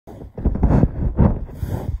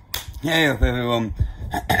Hey up everyone.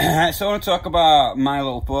 So I want to talk about My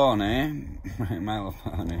Little Pony. My Little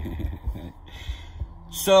Pony.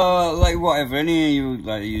 So, like, whatever, any of you,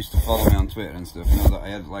 like, used to follow me on Twitter and stuff, you know that I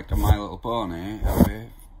had, like, a My Little Pony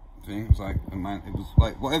thing. It was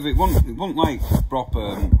like, whatever, it wasn't like,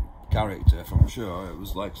 proper character from a show. It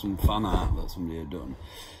was, like, some fan art that somebody had done.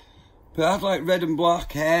 But I had, like, red and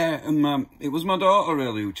black hair, and it was my daughter,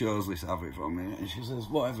 really, who chose this outfit from me. And she says,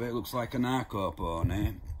 whatever, it looks like a narco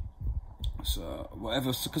pony. So,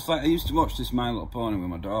 whatever, because, like, I used to watch this My Little Pony with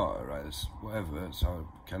my daughter, right, whatever, so I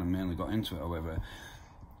kind of mainly got into it or whatever.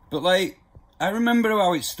 But, like, I remember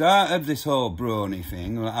how it started, this whole brony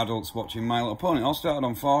thing, like, adults watching My Little Pony. It all started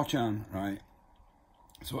on 4chan, right?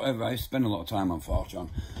 So, whatever, I spent a lot of time on 4chan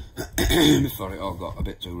before it all got a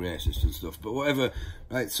bit too racist and stuff. But, whatever,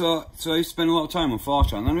 right, so I used to spend a lot of time on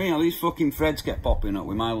 4chan. And then, you know, these fucking threads kept popping up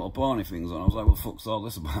with My Little Pony things on. I was like, what the fuck's all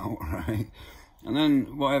this about, right? And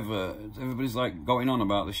then, whatever, everybody's, like, going on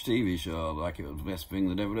about this TV show, like it was the best thing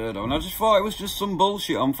they'd ever heard of. And I just thought it was just some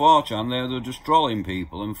bullshit on 4chan. They were just trolling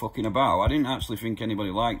people and fucking about. I didn't actually think anybody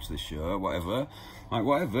liked this show, whatever. Like,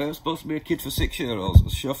 whatever, it's supposed to be a kid for 6-year-olds, a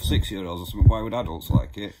show for 6-year-olds or something. Why would adults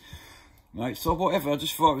like it? Like, so whatever, I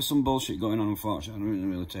just thought it was some bullshit going on 4chan. I didn't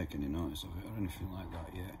really take any notice of it or anything like that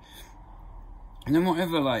yet. And then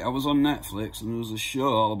whatever, like, I was on Netflix and there was a show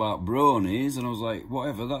all about bronies, and I was like,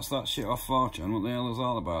 whatever, that's that shit off 4chan, what the hell is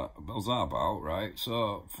all about? What was that about, right?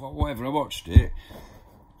 So, whatever, I watched it,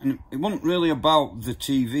 and it wasn't really about the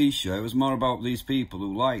TV show, it was more about these people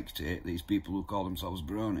who liked it, these people who call themselves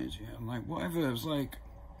bronies, yeah, and like, whatever, it was like,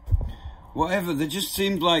 whatever, they just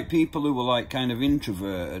seemed like people who were, like, kind of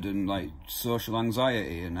introverted and, like, social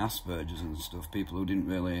anxiety and Asperger's and stuff, people who didn't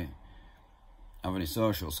really have any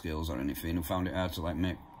social skills or anything, and found it hard to, like,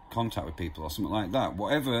 make contact with people or something like that,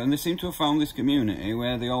 whatever. And they seem to have found this community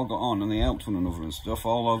where they all got on and they helped one another and stuff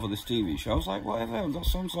all over this TV show. I was like, whatever, that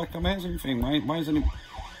sounds like an amazing thing.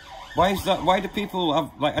 Why is that? Why do people have,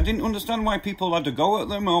 like, I didn't understand why people had to go at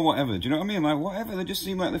them or whatever, do you know what I mean? Like, whatever, they just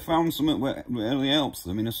seem like they found something that really helps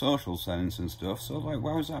them in a social sense and stuff. So, like,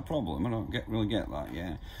 why was that a problem? I don't really get that,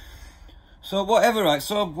 yeah. So, whatever, right,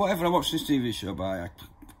 so, whatever, I watched this TV show by,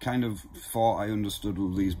 kind of thought I understood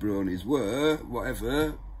who these bronies were,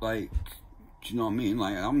 whatever, like, do you know what I mean?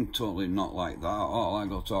 Like, I'm totally not like that at all. I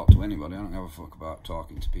go talk to anybody, I don't give a fuck about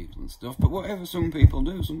talking to people and stuff, but whatever, some people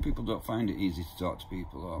do. Some people don't find it easy to talk to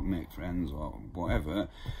people or make friends or whatever,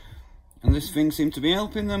 and this thing seemed to be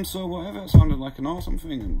helping them, so whatever, it sounded like an awesome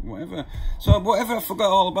thing and whatever. So whatever, I forgot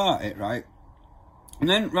all about it, right? And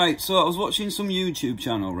then, right, so I was watching some YouTube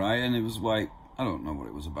channel, right, and it was like, I don't know what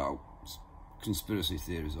it was about, conspiracy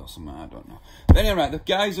theories or something, I don't know. But anyway, the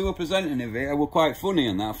guys who were presenting it were quite funny,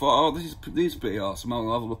 and that I thought, oh, this is pretty awesome,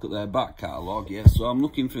 I'll have a look at their back catalogue, yeah. So I'm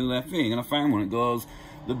looking through their thing, and I found one, it goes,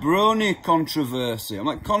 the brony controversy. I'm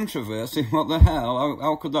like, controversy? What the hell?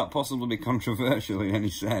 How could that possibly be controversial in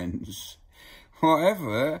any sense?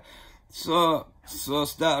 Whatever. So I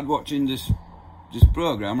started watching this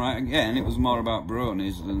programme, right, again, it was more about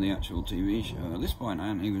bronies than the actual TV show. At this point, I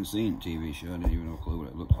hadn't even seen TV show, I didn't even have a clue what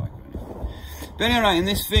it looked like or anything. But anyway, in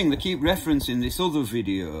this thing, they keep referencing this other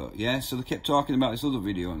video, yeah, so they kept talking about this other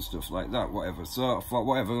video and stuff like that, whatever. So I thought,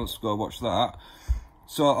 whatever, let's go watch that.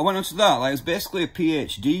 So I went on to that, like, it's basically a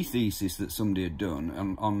PhD thesis that somebody had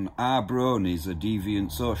done on Are Bronies a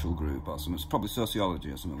Deviant Social Group or something. It's probably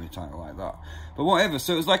sociology or something with a title like that. But whatever,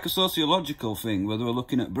 so it was like a sociological thing where they were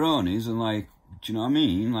looking at bronies and, like, do you know what I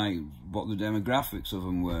mean? Like, what the demographics of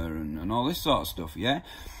them were and all this sort of stuff, yeah?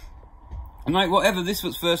 And, like, whatever, this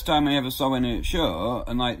was the first time I ever saw any show,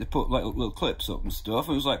 and, like, they put, like, little clips up and stuff.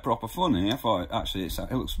 It was, like, proper funny. I thought, actually,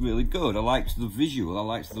 it looks really good. I liked the visual. I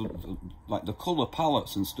liked the colour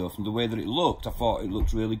palettes and stuff, and the way that it looked. I thought it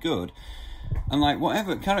looked really good. And, like,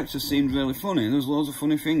 whatever, characters seemed really funny, and there was loads of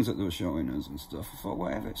funny things that they were showing us and stuff. I thought,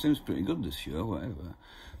 whatever, it seems pretty good, this show, whatever.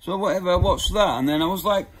 So whatever, I watched that, and then I was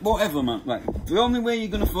like, whatever, man, like, the only way you're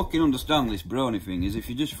going to fucking understand this brony thing is if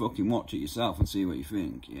you just fucking watch it yourself and see what you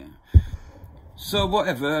think, yeah. So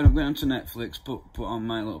whatever, I went onto Netflix, put on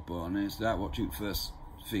My Little Pony, start watching first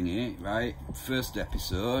thingy, right, first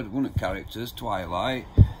episode, one of the characters, Twilight,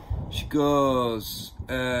 she goes,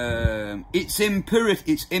 it's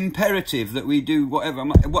imperative that we do whatever. I'm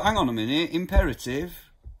like, well, hang on a minute, imperative,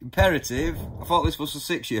 I thought this was for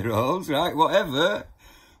 6-year-olds, right, whatever.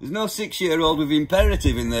 There's no 6-year-old with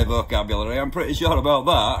imperative in their vocabulary, I'm pretty sure about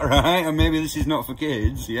that, right? And maybe this is not for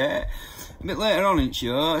kids, yeah? A bit later on in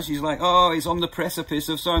show, she's like, oh, it's on the precipice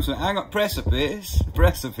of so-and-so. Hang on, precipice?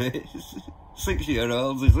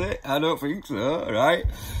 6-year-olds, is it? I don't think so, right?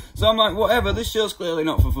 So I'm like, whatever, this show's clearly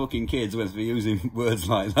not for fucking kids when they're using words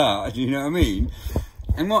like that, do you know what I mean?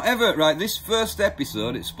 And whatever, right, this first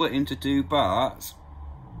episode, it's split into 2 parts.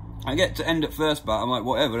 I get to end at first part, I'm like,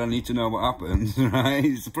 whatever, I need to know what happens, right?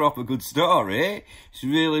 It's a proper good story. It's a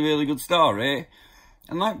really, really good story.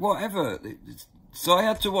 And like, whatever. So I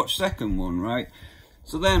had to watch second one, right?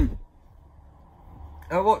 So then,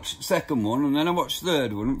 I watched second one, and then I watched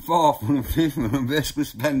third one, and fourth one, and fifth one, and basically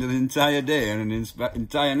spend an entire day and an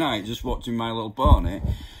entire night just watching My Little Pony.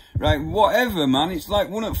 Right, whatever, man. It's like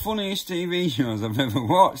one of the funniest TV shows I've ever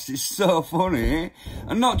watched. It's so funny.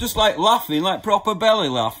 And not just like laughing, like proper belly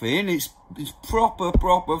laughing. It's proper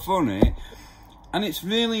funny. And it's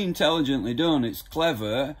really intelligently done. It's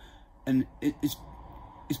clever. And it's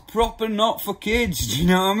proper not for kids. Do you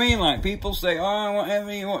know what I mean? Like, people say, oh,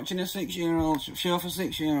 whatever, you're watching a 6-year-old show for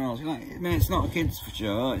 6-year-olds. You're like, man, it's not a kids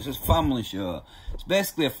show. It's a family show. It's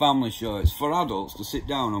basically a family show. It's for adults to sit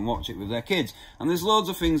down and watch it with their kids. And there's loads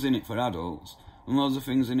of things in it for adults and loads of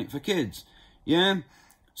things in it for kids. Yeah?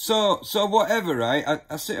 So whatever, right?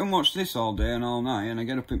 I sit and watch this all day and all night, and I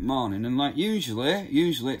get up in the morning, and like usually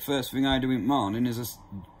the first thing I do in the morning is I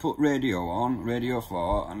put radio on, Radio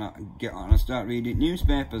 4, and I get on and I start reading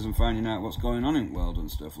newspapers and finding out what's going on in the world and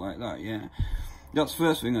stuff like that, yeah? That's the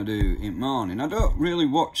first thing I do in the morning. I don't really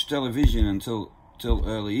watch television until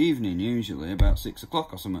early evening, usually, about 6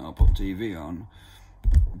 o'clock or something. I'll put TV on.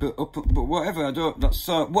 But whatever, I don't, that's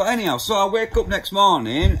so, well anyhow, so I wake up next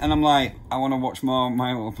morning, and I'm like, I want to watch more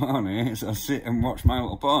My Little Pony, so I sit and watch My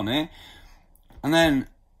Little Pony, and then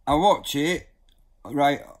I watch it,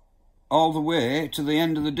 right, all the way to the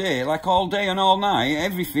end of the day, like all day and all night,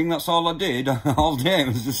 everything, that's all I did, all day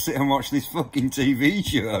was just sit and watch this fucking TV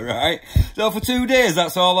show, right? So for 2 days,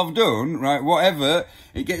 that's all I've done, right, whatever,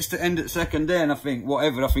 it gets to end at second day, and I think,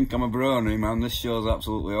 whatever, I think I'm a brony, man, this show's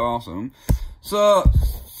absolutely awesome.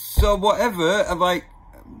 So whatever, I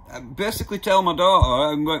basically tell my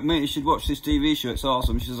daughter, I'm like, mate, you should watch this TV show, it's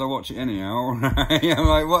awesome. She says, I watch it anyhow, right? I'm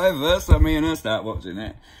like, whatever, so me and her start watching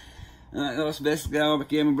it. And that's basically how I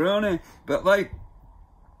became a brony. But like,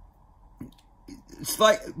 it's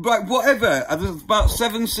like, right, whatever, there's about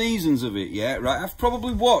 7 seasons of it, yeah, right? I've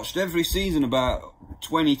probably watched every season about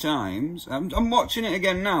 20 times. I'm watching it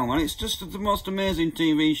again now, man. It's just the most amazing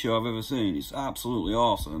TV show I've ever seen. It's absolutely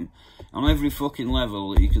awesome. On every fucking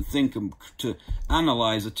level that you can think of to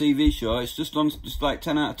analyse a TV show, it's just like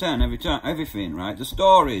 10 out of 10 every time, everything, right? The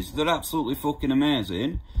stories, they're absolutely fucking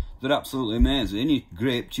amazing. They're absolutely amazing. You're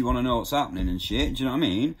gripped, you want to know what's happening and shit, do you know what I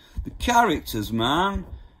mean? The characters, man,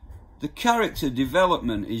 the character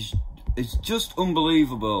development is just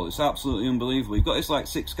unbelievable. It's absolutely unbelievable. You've got this like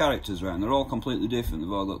 6 characters, right, and they're all completely different.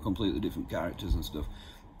 They've all got completely different characters and stuff.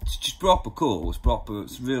 It's just proper cool. It's proper.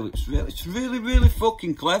 It's really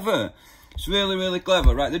fucking clever. It's really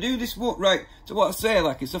clever, right? They do this right. So what I say,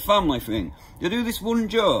 like, it's a family thing. They do this one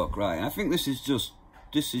joke, right? And I think this is just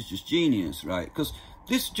genius, right? Because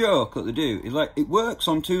this joke that they do is like, it works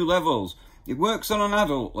on 2 levels. It works on an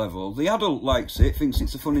adult level. The adult likes it, thinks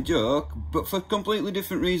it's a funny joke, but for completely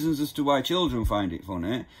different reasons as to why children find it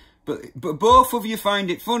funny. But both of you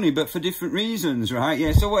find it funny, but for different reasons, right?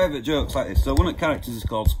 Yeah, so whatever, jokes like this. So one of the characters is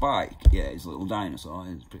called Spike. Yeah, he's a little dinosaur.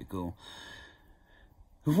 It's pretty cool.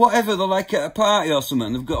 Whatever, they're like at a party or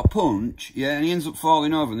something, they've got a punch, yeah, and he ends up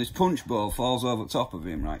falling over, and this punch ball falls over the top of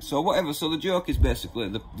him, right? So whatever, so the joke is basically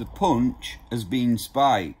the punch has been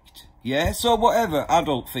spiked, yeah? So whatever,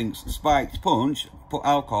 adult thinks spiked punch, put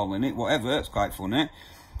alcohol in it, whatever, it's quite funny.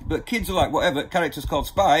 But kids are like, whatever, character's called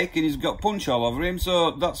Spike, and he's got punch all over him, so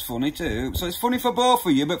that's funny too. So it's funny for both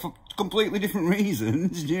of you, but for completely different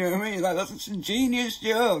reasons, do you know what I mean? Like, that's a genius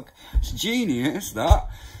joke. It's genius, that.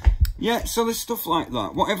 Yeah, so there's stuff like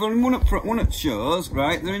that. Whatever, and one at shows,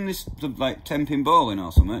 right, they're in this, like, 10-pin bowling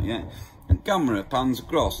or something, yeah? And camera pans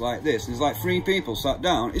across like this, and there's like 3 people sat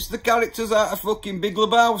down. It's the characters out of fucking Big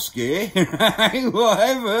Lebowski, right?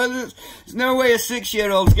 Whatever. There's no way a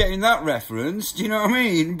 6-year-old's getting that reference. Do you know what I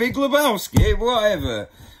mean? Big Lebowski, whatever.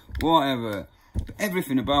 Whatever. But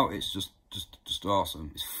everything about it's just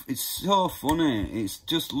awesome. It's so funny. It's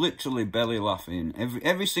just literally belly laughing.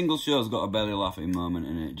 Every single show's got a belly laughing moment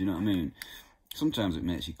in it. Do you know what I mean? Sometimes it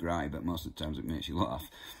makes you cry, but most of the times it makes you laugh.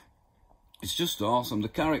 It's just awesome. The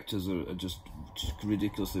characters are just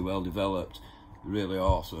ridiculously well developed. Really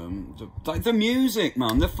awesome. Like the music,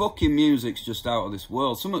 man. The fucking music's just out of this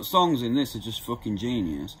world. Some of the songs in this are just fucking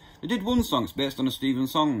genius. They did one song, it's based on a Stephen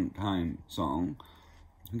Sondheim song.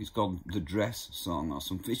 I think it's called The Dress Song or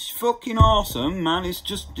something. It's fucking awesome, man. It's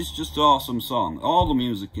just awesome song. All the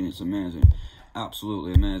music in it's amazing.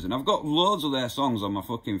 Absolutely amazing. I've got loads of their songs on my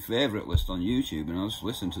fucking favourite list on YouTube, and I just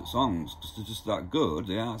listen to the songs because they're just that good.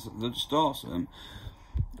 They're just awesome.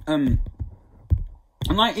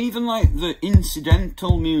 And like, even like the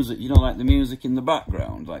incidental music, you know, like the music in the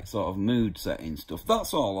background, like sort of mood setting stuff,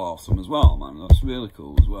 that's all awesome as well, man. That's really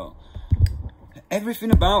cool as well.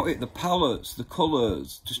 Everything about it, the palettes, the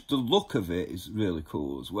colours, just the look of it is really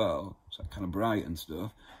cool as well. It's like kind of bright and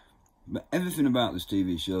stuff. But everything about this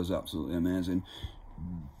TV show is absolutely amazing.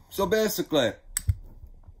 So basically,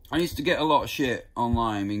 I used to get a lot of shit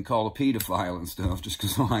online being called a paedophile and stuff just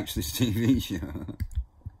because I liked this TV show.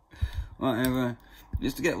 Whatever. I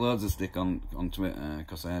used to get loads of stick on Twitter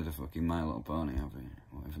because I had a fucking My Little Pony outfit.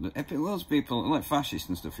 Loads of people, like fascists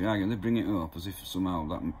and stuff, they bring it up as if somehow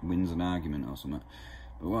that wins an argument or something.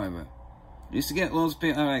 But whatever. I used to get loads of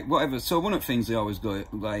people, like, whatever. So one of the things they always go,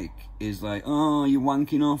 like, is like, oh, you're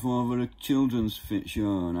wanking off over a children's fit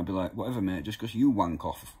show. And I'd be like, whatever, mate, just because you wank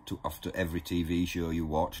off after every TV show you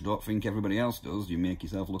watch, don't think everybody else does. You make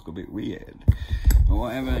yourself look a bit weird. Or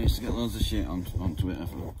whatever. I used to get loads of shit on Twitter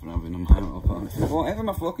for having a My Little Pony. Whatever,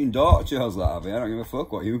 my fucking daughter chose that, I don't give a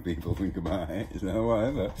fuck what you people think about it. So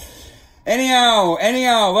whatever. Anyhow,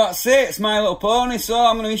 that's it. It's My Little Pony, so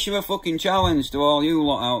I'm going to issue a fucking challenge to all you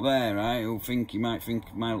lot out there, right, who think you might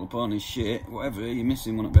think My Little Pony's shit. Whatever, you're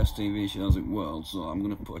missing one of the best TV shows in the world, so I'm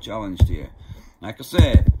going to put a challenge to you. Like I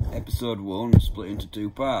say, episode 1 split into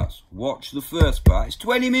 2 parts. Watch the first part. It's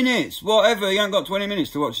 20 minutes. Whatever, you haven't got 20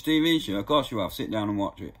 minutes to watch a TV show. Of course you have. Sit down and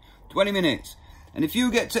watch it. 20 minutes. And if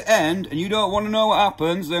you get to end and you don't want to know what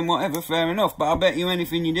happens, then whatever, fair enough. But I bet you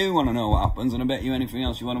anything you do want to know what happens, and I bet you anything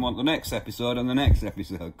else you want to want the next episode and the next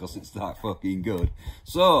episode, because it's that fucking good.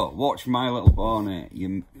 So, watch My Little Pony.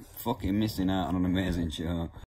 You're fucking missing out on an amazing show.